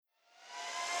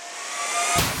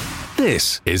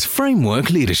This is Framework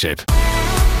Leadership.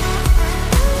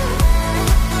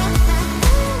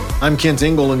 I'm Kent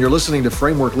Ingle, and you're listening to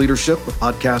Framework Leadership, a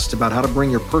podcast about how to bring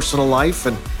your personal life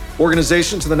and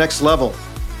organization to the next level.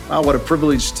 Wow, what a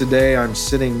privilege today. I'm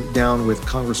sitting down with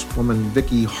Congresswoman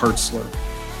Vicky Hartzler.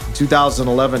 In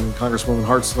 2011, Congresswoman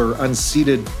Hartzler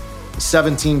unseated the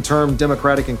 17-term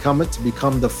Democratic incumbent to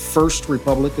become the first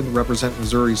Republican to represent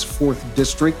Missouri's 4th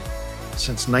District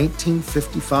since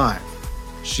 1955.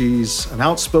 She's an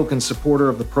outspoken supporter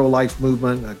of the pro-life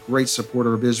movement, a great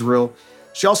supporter of Israel.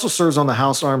 She also serves on the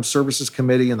House Armed Services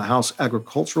Committee and the House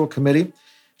Agricultural Committee.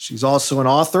 She's also an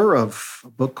author of a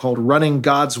book called Running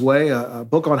God's Way, a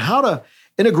book on how to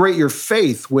integrate your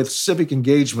faith with civic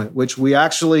engagement, which we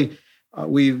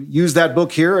use that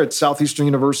book here at Southeastern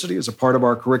University as a part of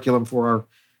our curriculum for our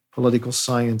political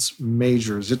science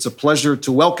majors. It's a pleasure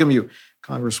to welcome you,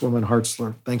 Congresswoman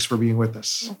Hartzler. Thanks for being with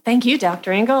us. Thank you,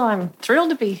 Dr. Ingle. I'm thrilled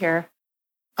to be here.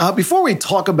 Before we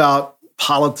talk about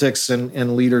politics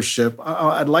and leadership,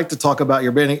 I'd like to talk about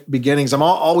your beginnings. I'm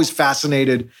always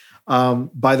fascinated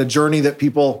by the journey that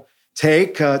people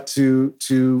take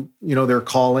to their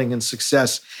calling and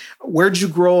success. Where'd you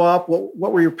grow up?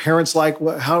 What were your parents like?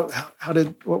 What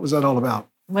was that all about?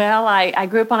 Well, I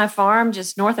grew up on a farm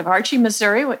just north of Archie,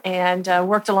 Missouri, and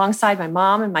worked alongside my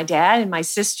mom and my dad and my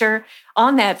sister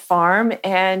on that farm.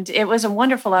 And it was a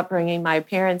wonderful upbringing. My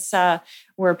parents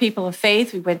were people of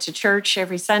faith. We went to church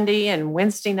every Sunday and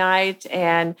Wednesday night.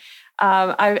 And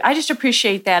I just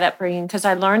appreciate that upbringing because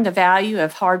I learned the value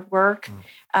of hard work,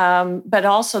 but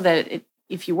also that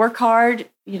if you work hard,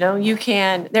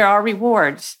 there are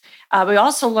rewards. We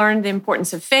also learned the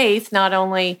importance of faith, not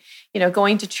only,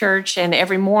 going to church, and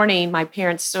every morning my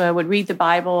parents would read the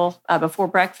Bible before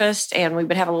breakfast, and we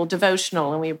would have a little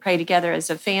devotional and we would pray together as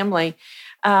a family.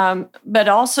 But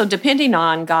also depending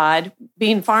on God,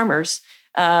 being farmers,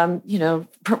 praying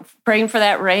for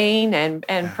that rain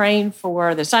and praying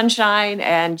for the sunshine,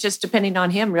 and just depending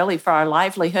on Him really for our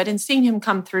livelihood and seeing Him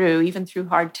come through, even through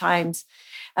hard times.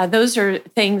 Those are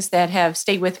things that have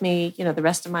stayed with me, the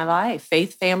rest of my life: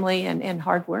 faith, family, and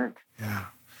hard work. Yeah.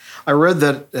 I read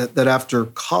that after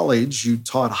college, you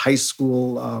taught high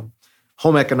school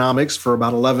home economics for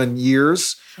about 11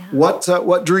 years. Yeah.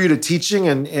 What drew you to teaching,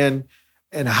 and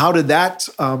how did that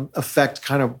affect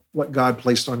kind of what God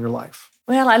placed on your life?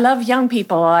 Well, I love young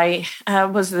people. I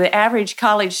was the average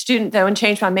college student, though, and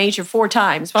changed my major 4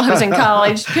 times while I was in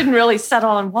college. Couldn't really settle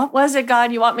on what was it,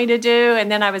 God, you want me to do?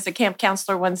 And then I was a camp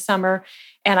counselor one summer,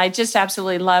 and I just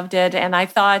absolutely loved it. And I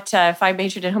thought if I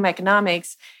majored in home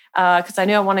economics, because I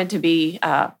knew I wanted to be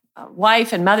a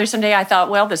wife and mother someday, I thought,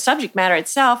 well, the subject matter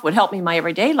itself would help me in my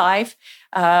everyday life.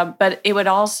 But it would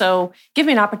also give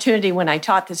me an opportunity when I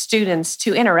taught the students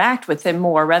to interact with them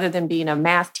more rather than being a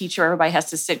math teacher. Everybody has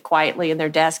to sit quietly in their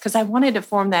desk, because I wanted to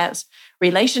form those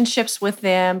relationships with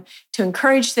them, to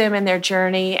encourage them in their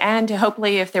journey, and to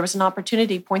hopefully, if there was an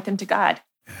opportunity, point them to God.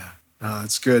 Yeah,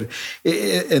 that's good.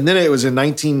 And then it was in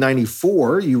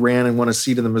 1994, you ran and won a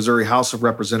seat in the Missouri House of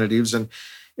Representatives. And,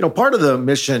 part of the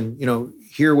mission,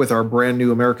 here with our brand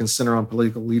new American Center on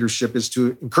Political Leadership is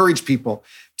to encourage people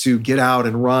to get out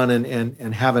and run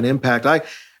and have an impact.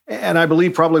 I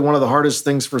believe probably one of the hardest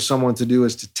things for someone to do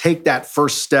is to take that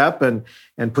first step and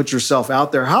put yourself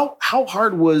out there. How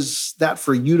hard was that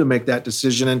for you to make that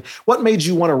decision, and what made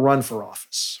you want to run for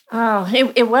office? Oh,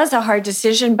 it was a hard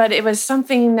decision, but it was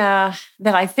something that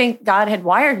I think God had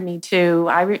wired me to.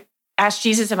 I asked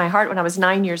Jesus in my heart when I was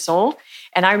 9 years old.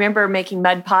 And I remember making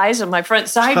mud pies on my front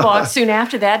sidewalk soon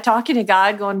after that, talking to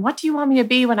God, going, what do you want me to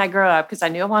be when I grow up? Because I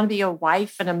knew I wanted to be a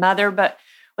wife and a mother, but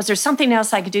was there something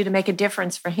else I could do to make a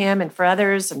difference for Him and for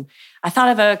others? And I thought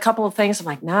of a couple of things. I'm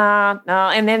like, no.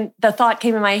 And then the thought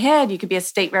came in my head, you could be a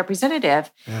state representative.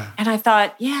 Yeah. And I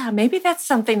thought, yeah, maybe that's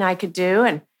something I could do.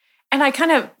 And I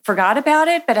kind of forgot about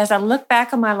it. But as I look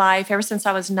back on my life, ever since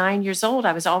I was 9 years old,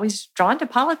 I was always drawn to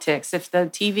politics. If the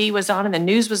TV was on and the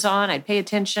news was on, I'd pay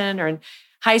attention. Or in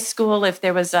high school, if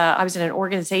there was I was in an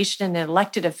organization and an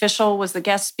elected official was the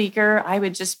guest speaker, I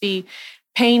would just be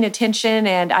paying attention.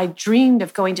 And I dreamed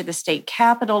of going to the state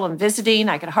capitol and visiting.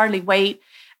 I could hardly wait.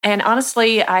 And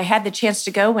honestly, I had the chance to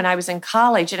go when I was in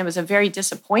college, and it was a very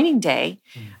disappointing day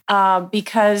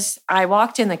because I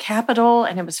walked in the Capitol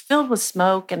and it was filled with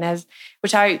smoke,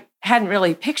 which I hadn't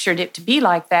really pictured it to be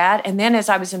like that. And then as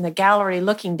I was in the gallery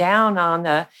looking down on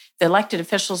the elected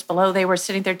officials below, they were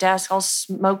sitting at their desks all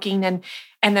smoking,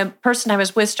 and the person I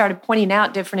was with started pointing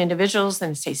out different individuals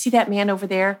and say, see that man over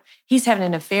there? He's having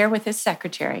an affair with his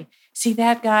secretary. See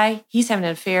that guy? He's having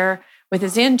an affair with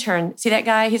his intern. See that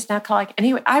guy? He's not calling.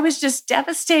 Anyway, I was just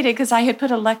devastated because I had put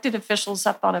elected officials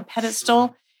up on a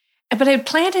pedestal. But it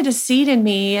planted a seed in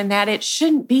me in that it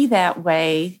shouldn't be that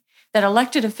way, that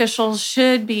elected officials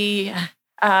should be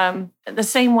the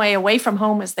same way away from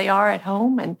home as they are at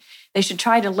home, and they should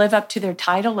try to live up to their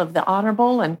title of the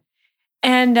honorable.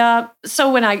 And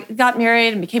so when I got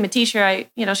married and became a teacher, I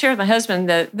shared with my husband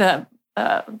the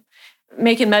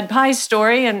making mud pies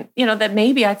story, and that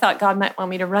maybe I thought God might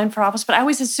want me to run for office, but I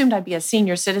always assumed I'd be a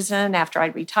senior citizen after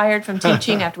I'd retired from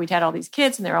teaching, after we'd had all these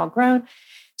kids and they're all grown.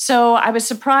 So I was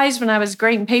surprised when I was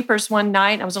grading papers one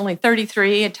night. I was only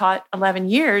 33, had taught 11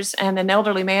 years, and an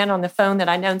elderly man on the phone that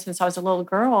I'd known since I was a little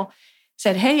girl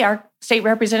said, "Hey, our state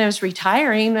representative's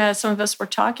retiring. Some of us were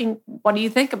talking. What do you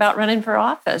think about running for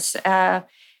office?"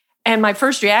 And my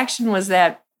first reaction was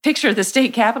that picture of the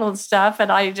state capitol and stuff,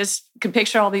 and I just could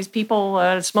picture all these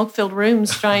people, smoke-filled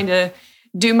rooms, trying to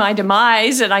do my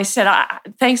demise. And I said,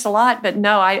 "Thanks a lot, but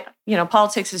no,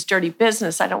 politics is dirty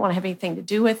business. I don't want to have anything to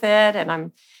do with it, and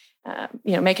I'm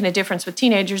making a difference with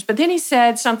teenagers." But then he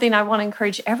said something I want to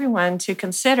encourage everyone to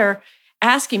consider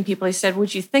asking people. He said,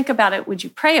 "Would you think about it? Would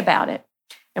you pray about it?"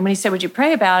 And when he said, "Would you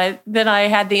pray about it?" then I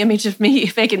had the image of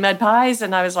me making mud pies,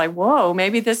 and I was like, whoa,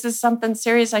 maybe this is something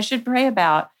serious I should pray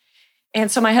about. And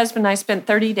so my husband and I spent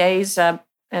 30 days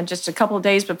and just a couple of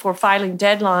days before filing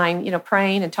deadline,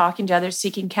 praying and talking to others,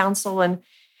 seeking counsel, and,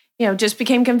 just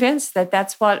became convinced that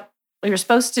that's what we were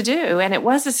supposed to do. And it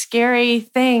was a scary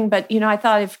thing, but, I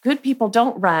thought if good people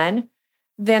don't run,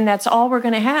 then that's all we're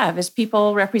going to have is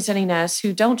people representing us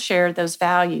who don't share those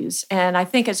values. And I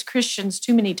think as Christians,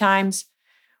 too many times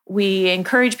we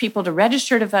encourage people to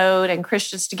register to vote and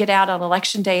Christians to get out on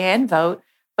election day and vote,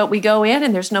 but we go in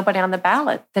and there's nobody on the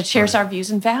ballot that shares our views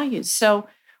and values. So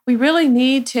we really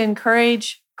need to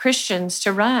encourage Christians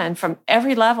to run from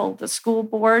every level, the school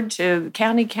board to the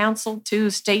county council to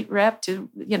state rep to,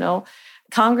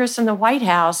 Congress and the White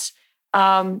House.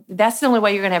 That's the only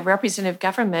way you're going to have representative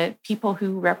government, people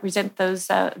who represent those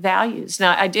values.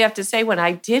 Now, I do have to say, when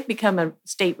I did become a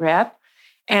state rep,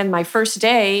 and my first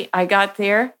day, I got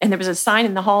there, and there was a sign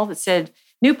in the hall that said,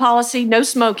 "New policy, no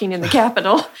smoking in the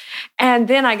Capitol." And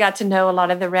then I got to know a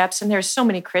lot of the reps, and there's so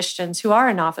many Christians who are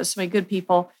in office, so many good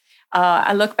people.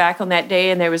 I look back on that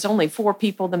day, and there was only 4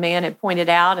 people the man had pointed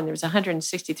out, and there was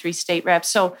 163 state reps.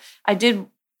 So I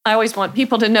always want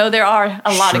people to know there are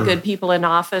a lot of good people in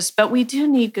office, but we do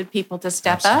need good people to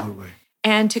step up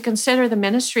and to consider the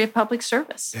ministry of public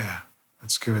service. Yeah,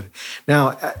 that's good.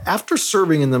 Now, after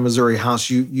serving in the Missouri House,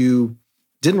 you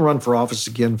didn't run for office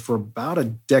again for about a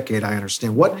decade, I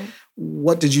understand.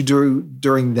 What did you do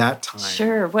during that time?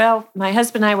 Sure. Well, my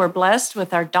husband and I were blessed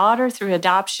with our daughter through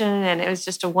adoption, and it was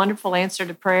just a wonderful answer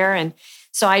to prayer. And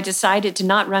so I decided to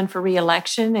not run for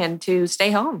re-election and to stay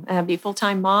home and be a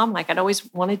full-time mom like I'd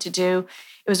always wanted to do.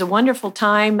 It was a wonderful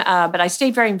time, but I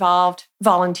stayed very involved,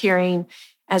 volunteering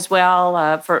as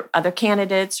well for other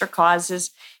candidates or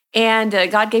causes. And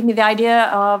God gave me the idea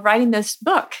of writing this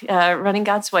book, Running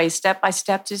God's Way, Step by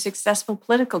Step to Successful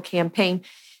Political Campaign,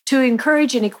 to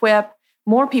encourage and equip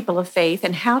more people of faith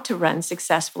and how to run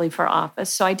successfully for office.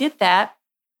 So I did that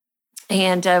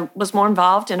and was more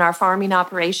involved in our farming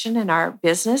operation and our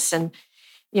business. And,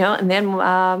 and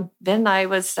then I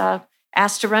was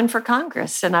asked to run for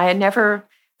Congress. And I had never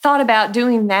thought about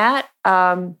doing that.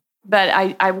 But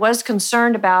I was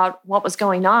concerned about what was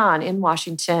going on in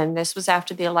Washington. This was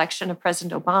after the election of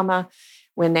President Obama,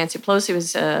 when Nancy Pelosi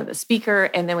was the speaker,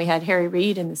 and then we had Harry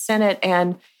Reid in the Senate.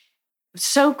 And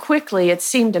so quickly, it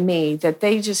seemed to me that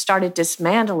they just started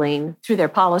dismantling through their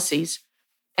policies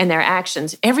and their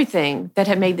actions everything that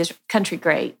had made this country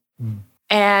great.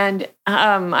 And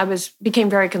I became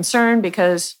very concerned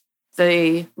because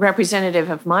the representative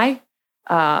of my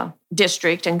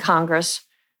district in Congress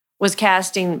was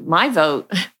casting my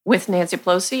vote with Nancy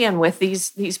Pelosi and with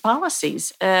these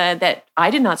policies that I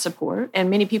did not support, and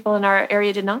many people in our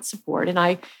area did not support. And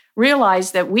I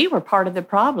realized that we were part of the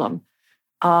problem,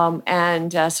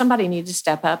 and somebody needed to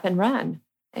step up and run.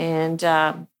 And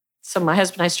so my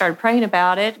husband and I started praying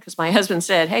about it because my husband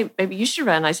said, "Hey, maybe you should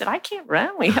run." I said, "I can't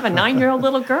run. We have a 9-year-old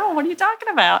little girl. What are you talking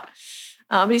about?"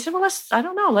 But he said, "Well,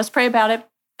 let's pray about it."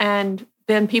 And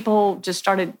then people just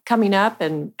started coming up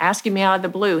and asking me out of the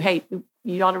blue, "Hey,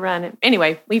 you ought to run."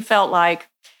 Anyway, we felt like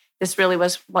this really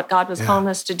was what God was calling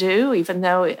us to do, even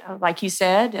though, like you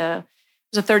said,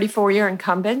 was a 34-year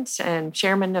incumbent and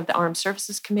chairman of the Armed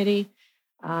Services Committee,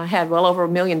 had well over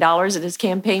 $1 million in his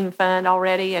campaign fund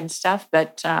already and stuff.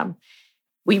 But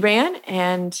we ran,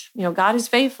 and God is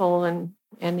faithful, and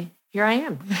here I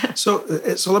am. So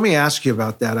let me ask you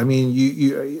about that. I mean,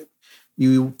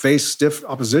 you face stiff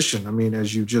opposition. I mean,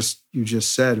 as you just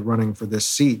said, running for this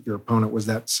seat, your opponent was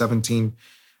that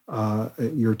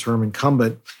 17-year term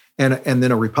incumbent. and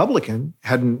then a Republican,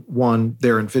 hadn't won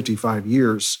there in 55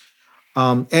 years.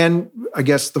 And I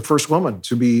guess the first woman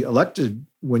to be elected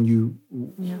when you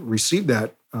received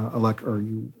that or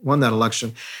you won that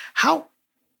election.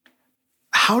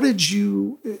 How did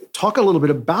you talk a little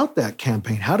bit about that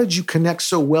campaign? How did you connect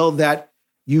so well that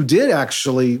you did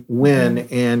actually win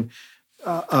and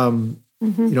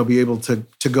be able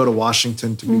to go to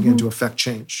Washington to begin to affect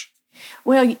change?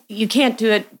 Well, you can't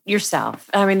do it yourself.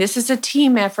 I mean, this is a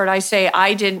team effort. I say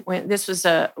I didn't win. This was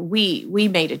we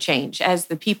made a change as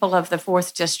the people of the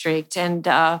 4th District. And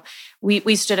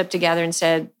we stood up together and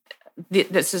said,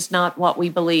 this is not what we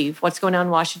believe. What's going on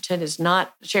in Washington is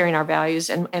not sharing our values,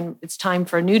 and it's time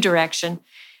for a new direction.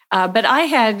 But I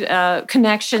had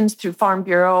connections through Farm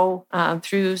Bureau,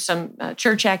 through some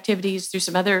church activities, through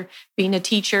some other, being a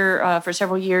teacher for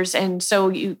several years. And so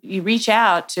you reach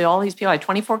out to all these people. I had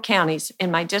 24 counties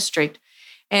in my district.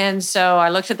 And so I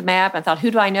looked at the map and thought, who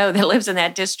do I know that lives in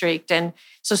that district? And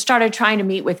so started trying to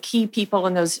meet with key people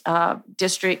in those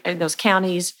those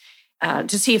counties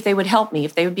to see if they would help me,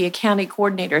 if they would be a county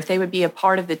coordinator, if they would be a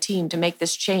part of the team to make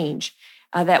this change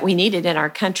that we needed in our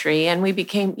country. And we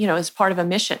became, as part of a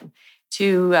mission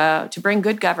to bring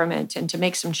good government and to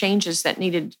make some changes that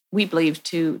needed, we believe,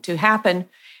 to happen.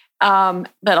 But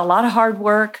a lot of hard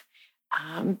work,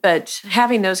 but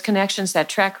having those connections, that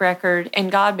track record,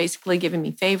 and God basically giving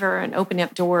me favor and opening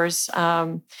up doors,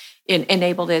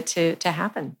 enabled it to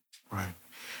happen. Right.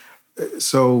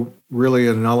 So really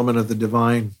an element of the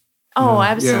divine. Oh,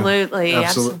 absolutely. Yeah,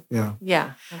 absolutely.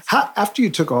 Yeah. After you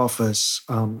took office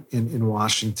in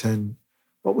Washington,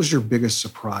 what was your biggest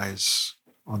surprise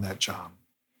on that job?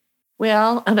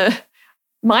 Well, on a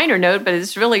minor note, but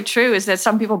it's really true, is that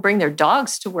some people bring their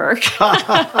dogs to work,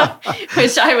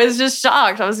 which I was just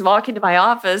shocked. I was walking to my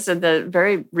office in the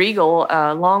very regal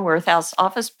Longworth House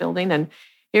office building, and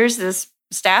here's this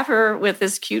staffer with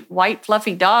this cute white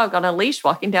fluffy dog on a leash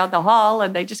walking down the hall,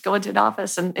 and they just go into an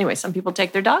office. And anyway, some people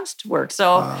take their dogs to work.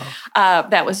 So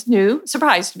that was new,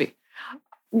 surprised me.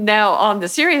 Now, on the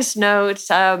serious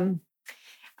note,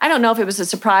 I don't know if it was a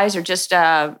surprise or just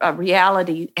a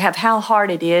reality of how hard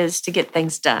it is to get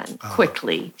things done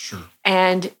quickly. Sure.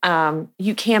 And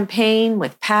you campaign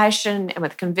with passion and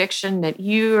with conviction that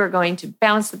you are going to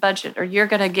balance the budget, or you're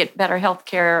going to get better health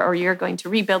care, or you're going to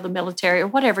rebuild the military, or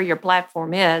whatever your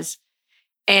platform is.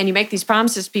 And you make these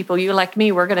promises to people, you like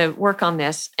me, we're going to work on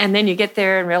this. And then you get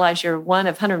there and realize you're one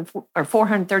of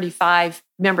 435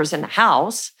 members in the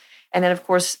House. And then, of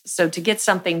course, so to get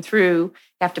something through,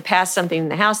 you have to pass something in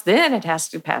the House, then it has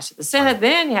to pass to the Senate,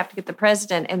 then you have to get the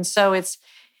president. And so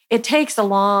it takes a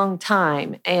long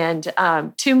time. And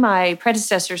to my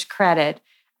predecessor's credit,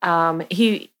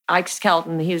 Ike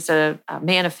Skelton, he was a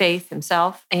man of faith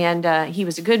himself, and he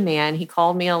was a good man. He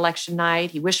called me on election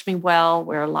night. He wished me well,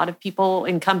 where a lot of people,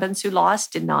 incumbents who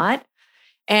lost, did not.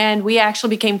 And we actually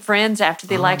became friends after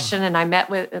the election, and I met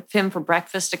with him for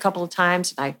breakfast a couple of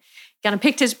times, and I kind of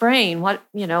picked his brain. What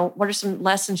are some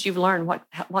lessons you've learned?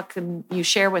 What can you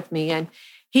share with me? And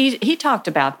he talked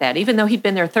about that. Even though he'd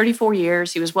been there 34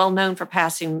 years, he was well known for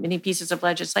passing many pieces of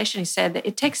legislation. He said that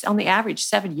it takes, on the average,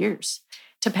 7 years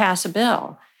to pass a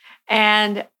bill.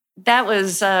 And that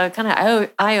was kind of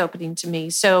eye-opening to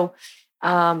me. So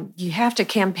you have to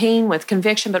campaign with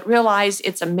conviction, but realize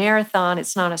it's a marathon,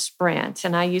 it's not a sprint.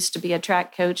 And I used to be a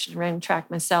track coach and ran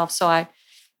track myself, so I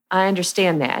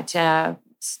understand that.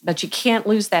 But you can't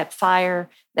lose that fire,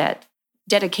 that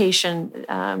dedication.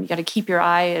 You got to keep your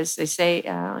eye, as they say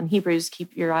in Hebrews,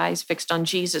 keep your eyes fixed on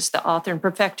Jesus, the author and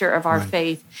perfecter of our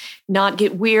faith. Not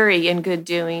get weary in good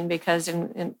doing, because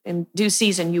in due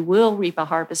season you will reap a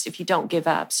harvest if you don't give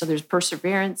up. So there's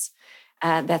perseverance.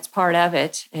 That's part of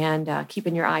it, and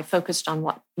keeping your eye focused on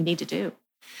what you need to do.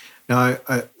 Now,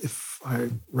 if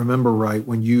I remember right,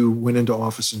 when you went into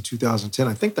office in 2010,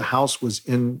 I think the House was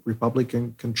in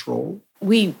Republican control.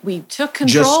 We took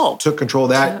control. Just took control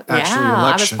of that election.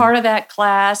 I was part of that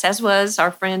class, as was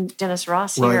our friend Dennis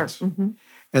Ross here. Mm-hmm.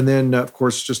 And then, of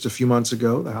course, just a few months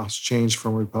ago, the House changed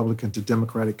from Republican to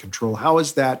Democratic control. How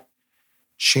has that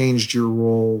changed your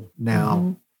role now?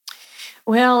 Mm-hmm.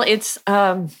 Well,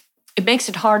 it makes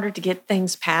it harder to get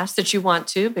things passed that you want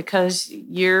to, because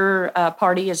your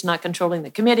party is not controlling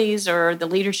the committees or the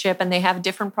leadership, and they have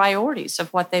different priorities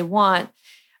of what they want.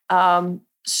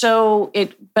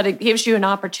 But it gives you an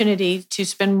opportunity to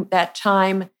spend that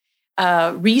time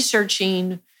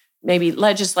researching maybe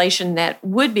legislation that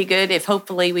would be good if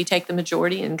hopefully we take the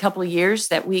majority in a couple of years,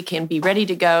 that we can be ready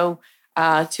to go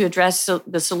to address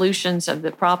the solutions of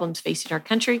the problems facing our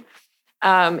country.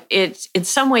 It in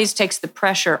some ways takes the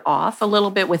pressure off a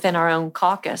little bit within our own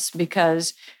caucus,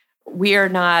 because we are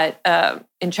not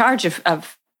in charge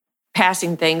of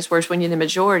passing things. Whereas when you're the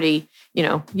majority,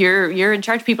 you're in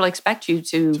charge. People expect you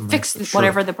to fix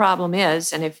whatever the problem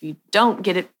is, and if you don't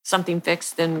get something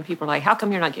fixed, then people are like, "How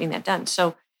come you're not getting that done?"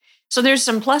 So there's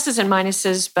some pluses and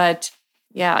minuses, but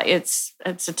yeah, it's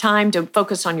a time to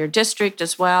focus on your district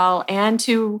as well, and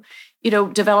to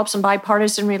develop some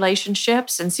bipartisan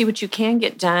relationships and see what you can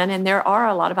get done. And there are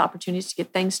a lot of opportunities to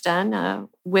get things done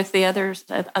with the other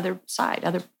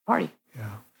party.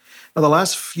 Yeah. Now, the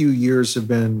last few years have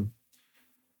been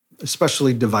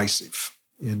especially divisive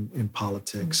in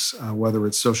politics, whether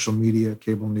it's social media,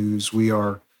 cable news. We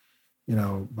are,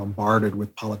 bombarded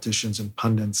with politicians and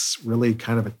pundits really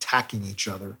kind of attacking each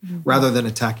other rather than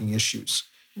attacking issues.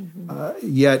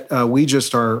 Yet we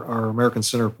just, our American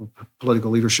Center for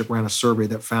Political Leadership ran a survey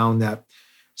that found that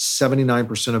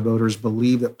 79% of voters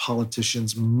believe that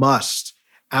politicians must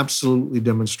absolutely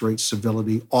demonstrate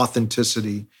civility,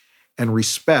 authenticity, and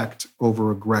respect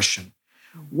over aggression.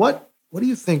 What do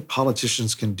you think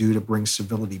politicians can do to bring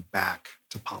civility back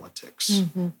to politics?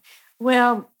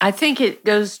 Well, I think it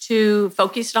goes to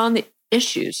focus on the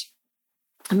issues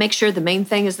and make sure the main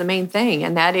thing is the main thing,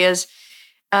 and that is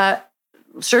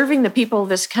serving the people of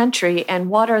this country. And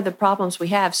what are the problems we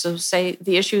have? So say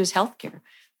the issue is healthcare.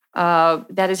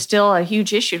 That is still a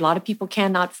huge issue. A lot of people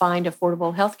cannot find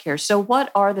affordable healthcare. So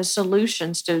what are the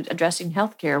solutions to addressing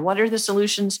healthcare? What are the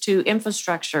solutions to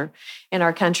infrastructure in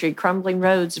our country, crumbling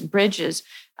roads and bridges?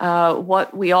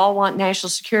 What we all want, national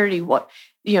security,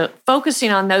 focusing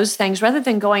on those things rather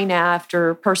than going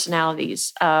after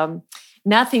personalities.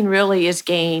 Nothing really is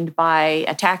gained by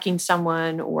attacking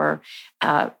someone or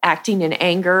acting in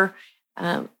anger.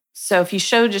 So if you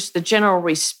show just the general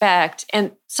respect,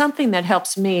 and something that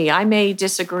helps me, I may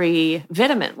disagree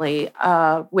vehemently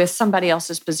with somebody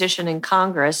else's position in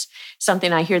Congress,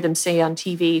 something I hear them say on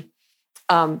TV,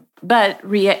 but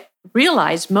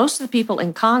realize most of the people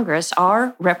in Congress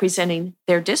are representing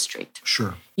their district.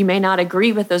 Sure. You may not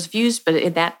agree with those views, but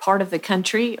in that part of the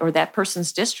country or that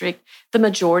person's district, the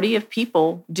majority of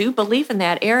people do believe in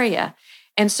that area.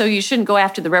 And so you shouldn't go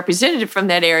after the representative from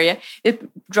that area. It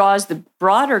draws the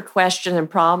broader question and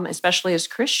problem, especially as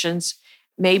Christians.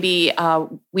 Maybe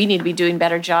we need to be doing a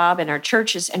better job in our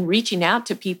churches and reaching out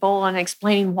to people and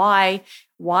explaining why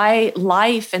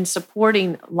life and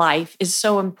supporting life is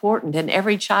so important. And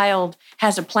every child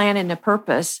has a plan and a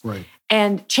purpose. Right.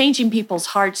 And changing people's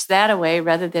hearts that way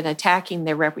rather than attacking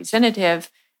their representative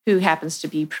who happens to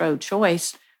be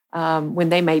pro-choice when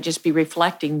they may just be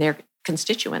reflecting their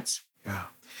constituents. Yeah.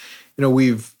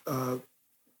 We've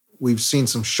seen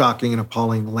some shocking and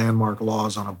appalling landmark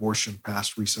laws on abortion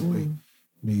passed recently.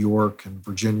 New York and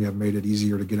Virginia have made it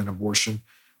easier to get an abortion,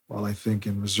 while I think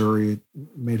in Missouri it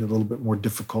made it a little bit more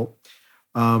difficult.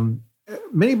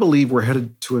 Many believe we're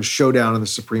headed to a showdown in the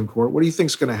Supreme Court. What do you think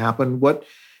is going to happen?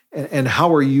 And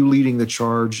how are you leading the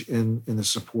charge in the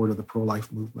support of the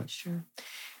pro-life movement? Sure.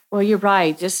 Well, you're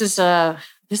right. This is a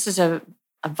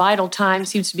vital time,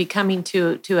 seems to be coming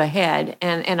to a head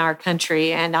in our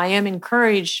country. And I am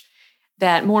encouraged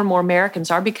that more and more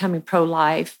Americans are becoming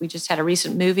pro-life. We just had a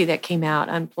recent movie that came out,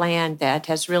 Unplanned, that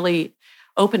has really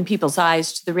opened people's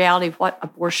eyes to the reality of what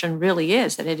abortion really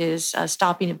is, that it is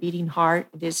stopping a beating heart,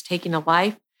 it is taking a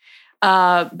life.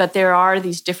 But there are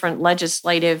these different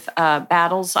legislative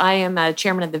battles. I am a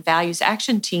chairman of the Values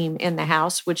Action Team in the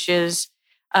House, which is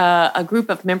a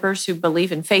group of members who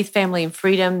believe in faith, family, and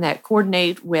freedom that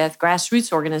coordinate with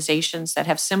grassroots organizations that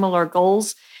have similar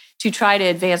goals to try to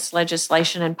advance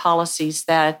legislation and policies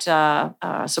that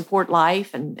support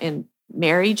life and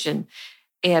marriage and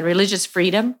religious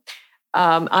freedom.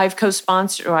 I've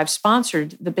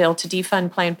sponsored the bill to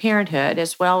defund Planned Parenthood,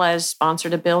 as well as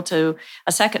sponsored a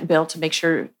second bill to make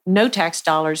sure no tax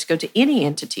dollars go to any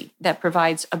entity that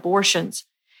provides abortions.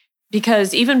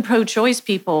 Because even pro-choice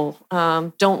people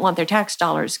don't want their tax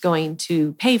dollars going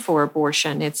to pay for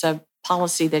abortion. It's a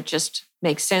policy that just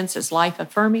makes sense, as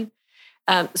life-affirming.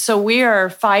 So we are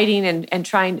fighting and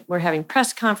trying. We're having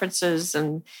press conferences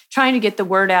and trying to get the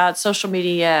word out, social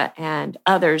media and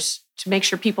others, to make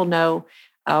sure people know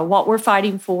what we're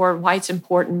fighting for, why it's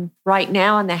important. Right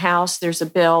now in the House, there's a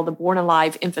bill, the Born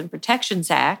Alive Infant Protections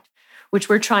Act, which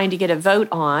we're trying to get a vote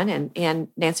on, and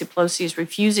Nancy Pelosi is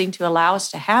refusing to allow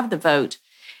us to have the vote.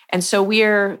 And so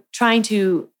we're trying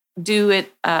to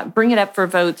bring it up for a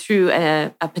vote through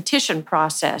a petition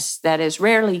process that is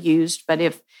rarely used, but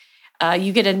if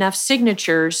you get enough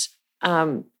signatures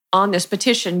on this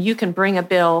petition, you can bring a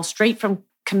bill straight from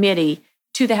committee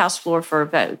to the House floor for a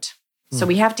vote. So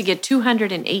we have to get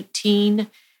 218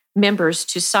 members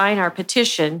to sign our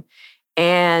petition,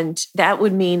 and that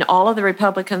would mean all of the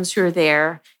Republicans who are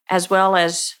there as well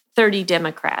as 30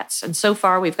 Democrats. And so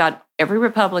far, we've got every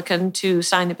Republican to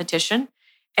sign the petition,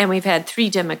 and we've had 3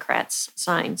 Democrats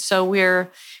sign. So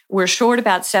we're short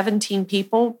about 17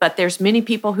 people, but there's many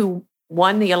people who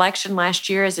won the election last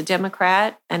year as a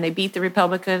Democrat, and they beat the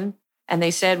Republican, and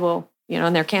they said, well,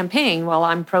 in their campaign, well,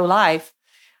 I'm pro-life.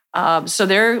 So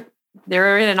they're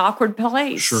in an awkward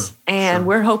place. Sure, and sure.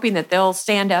 we're hoping that they'll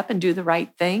stand up and do the right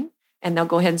thing, and they'll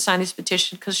go ahead and sign this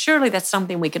petition, because surely that's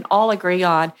something we can all agree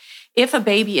on. If a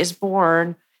baby is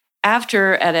born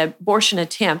after an abortion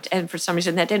attempt, and for some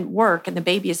reason that didn't work, and the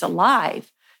baby is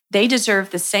alive, they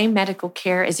deserve the same medical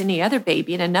care as any other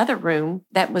baby in another room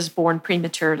that was born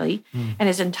prematurely and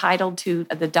is entitled to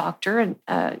the doctor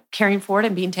and caring for it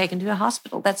and being taken to a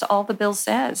hospital. That's all the bill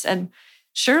says. And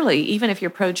surely, even if you're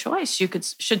pro-choice, you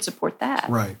should support that.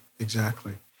 Right,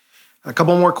 exactly. A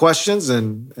couple more questions,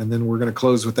 and then we're going to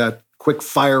close with that quick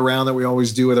fire round that we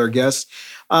always do with our guests.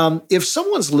 If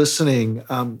someone's listening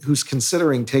who's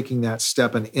considering taking that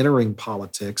step and entering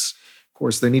politics, of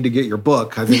course, they need to get your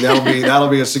book. I think that'll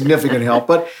be a significant help.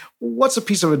 But what's a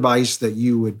piece of advice that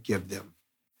you would give them?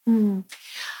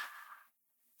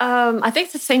 I think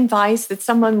it's the same advice that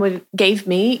someone gave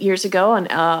me years ago,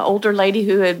 an older lady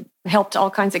who had helped all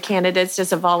kinds of candidates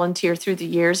as a volunteer through the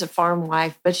years, a farm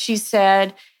wife. But she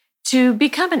said to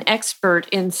become an expert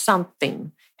in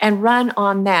something and run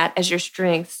on that as your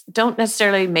strength. Don't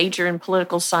necessarily major in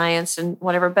political science and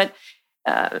whatever, but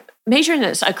major in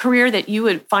a career that you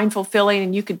would find fulfilling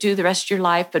and you could do the rest of your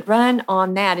life, but run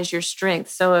on that as your strength.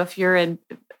 So if you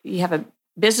have a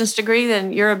business degree,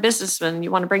 then you're a businessman. You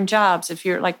want to bring jobs. If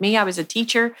you're like me, I was a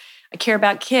teacher. I care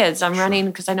about kids. I'm running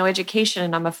because I know education,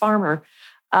 and I'm a farmer.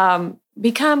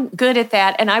 Become good at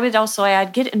that. And I would also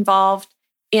add, get involved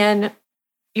in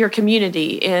your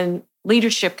community, in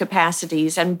leadership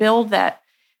capacities, and build that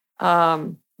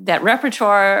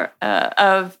repertoire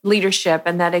of leadership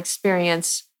and that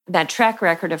experience, that track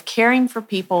record of caring for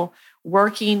people,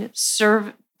 working,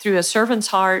 serve through a servant's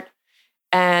heart,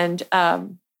 and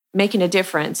making a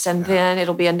difference. And then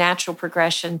it'll be a natural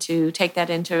progression to take that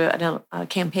into a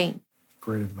campaign.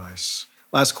 Great advice.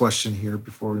 Last question here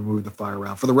before we move the fire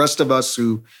round. For the rest of us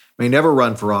who may never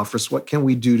run for office, what can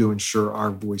we do to ensure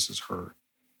our voice is heard?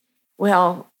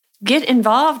 Well, get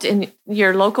involved in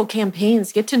your local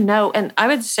campaigns, get to know, and I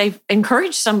would say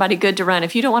encourage somebody good to run.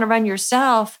 If you don't want to run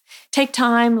yourself, take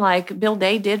time like Bill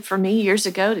Day did for me years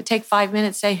ago to take 5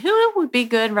 minutes, say, who would be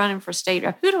good running for state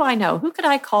rep? Who do I know? Who could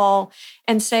I call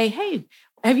and say, hey,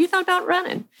 have you thought about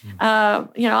running?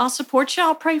 I'll support you.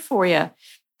 I'll pray for you.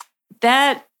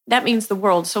 That means the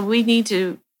world. So we need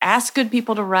to ask good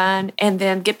people to run and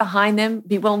then get behind them,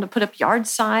 be willing to put up yard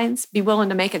signs, be willing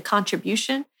to make a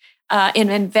contribution.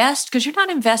 And invest, because you're not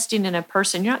investing in a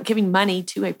person. You're not giving money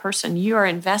to a person. You are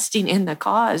investing in the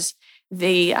cause,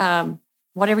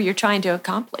 whatever you're trying to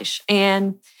accomplish.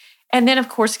 And then, of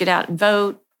course, get out and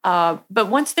vote. But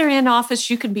once they're in office,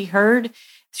 you can be heard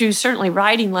through certainly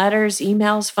writing letters,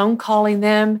 emails, phone calling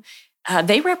them.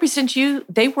 They represent you.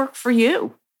 They work for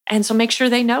you. And so make sure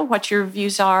they know what your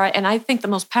views are. And I think the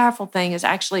most powerful thing is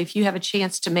actually if you have a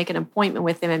chance to make an appointment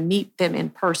with them and meet them in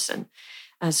person.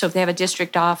 So if they have a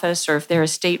district office or if they're a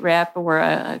state rep or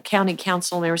a county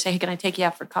council, and they were saying, hey, can I take you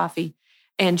out for coffee?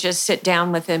 And just sit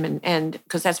down with them and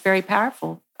because that's very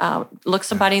powerful. Look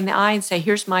somebody in the eye and say,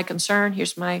 here's my concern,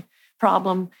 here's my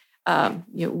problem.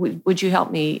 Would you help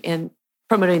me in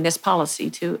promoting this policy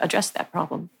to address that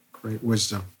problem? Great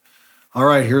wisdom. All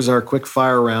right, here's our quick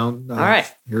fire round. All right.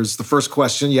 Here's the first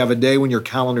question. You have a day when your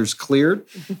calendar's cleared.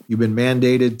 You've been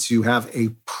mandated to have a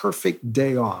perfect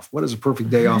day off. What does a perfect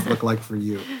day off look like for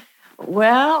you?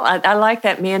 Well, I like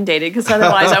that mandated because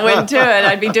otherwise I wouldn't do it.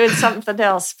 I'd be doing something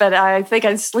else. But I think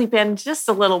I'd sleep in just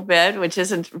a little bit, which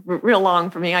isn't real long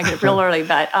for me. I get up real early.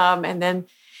 But and then,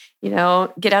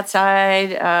 get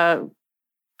outside.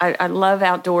 I love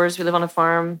outdoors. We live on a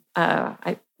farm.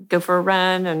 I go for a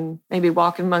run and maybe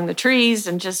walk among the trees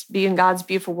and just be in God's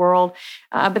beautiful world.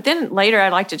 But then later, I'd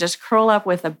like to just curl up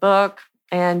with a book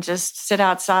and just sit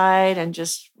outside and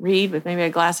just read with maybe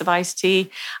a glass of iced tea.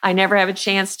 I never have a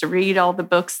chance to read all the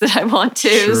books that I want to.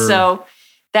 Sure. So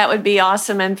that would be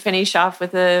awesome, and finish off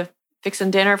with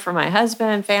fixing dinner for my husband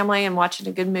and family and watching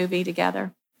a good movie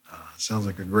together. Sounds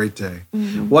like a great day.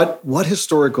 Mm-hmm. What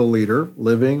historical leader,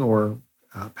 living or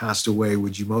passed away,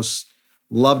 would you most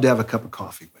love to have a cup of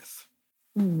coffee with?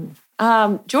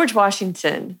 George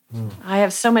Washington. I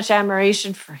have so much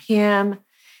admiration for him,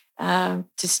 to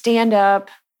stand up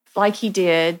like he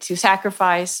did, to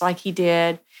sacrifice like he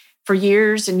did for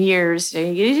years and years.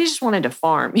 He just wanted to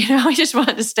farm, he just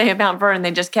wanted to stay at Mount Vernon.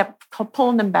 They just kept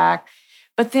pulling him back.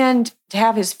 But then to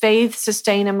have his faith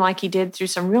sustain him like he did through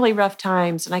some really rough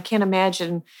times. And I can't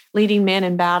imagine leading men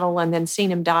in battle and then seeing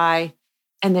him die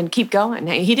and then keep going.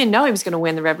 He didn't know he was going to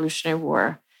win the Revolutionary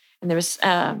War. And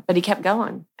but he kept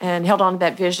going and held on to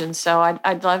that vision. So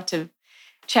I'd love to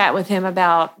chat with him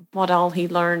about what all he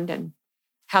learned and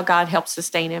how God helped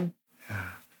sustain him. Yeah.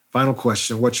 Final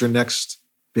question. What's your next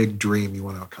big dream you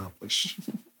want to accomplish?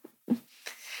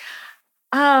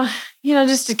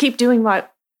 Just to keep doing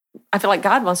what I feel like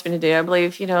God wants me to do. I believe,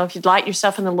 if you delight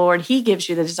yourself in the Lord, he gives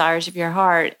you the desires of your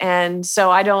heart. And so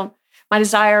my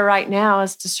desire right now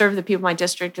is to serve the people of my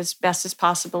district as best as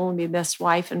possible and be the best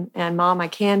wife and mom I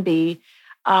can be.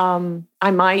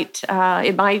 My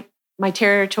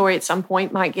territory at some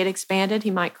point might get expanded.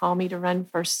 He might call me to run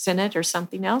for Senate or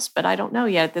something else, but I don't know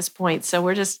yet at this point. So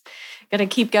we're just going to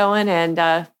keep going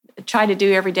and try to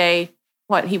do every day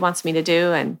what he wants me to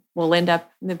do, and we'll end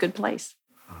up in a good place.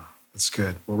 That's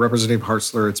good. Well, Representative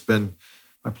Hartzler, it's been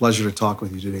my pleasure to talk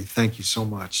with you today. Thank you so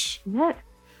much. Yeah.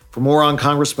 For more on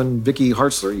Congressman Vicki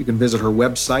Hartzler, you can visit her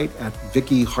website at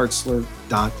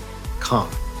vickihartzler.com.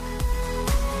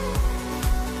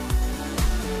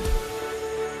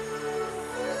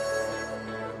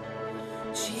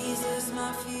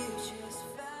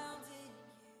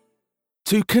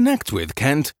 To connect with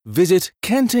Kent, visit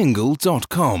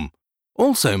kentingle.com.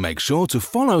 Also make sure to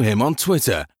follow him on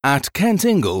Twitter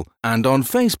 @KentIngle and on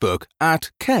Facebook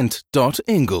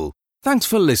 @Kent.Ingle. Thanks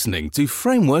for listening to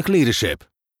Framework Leadership.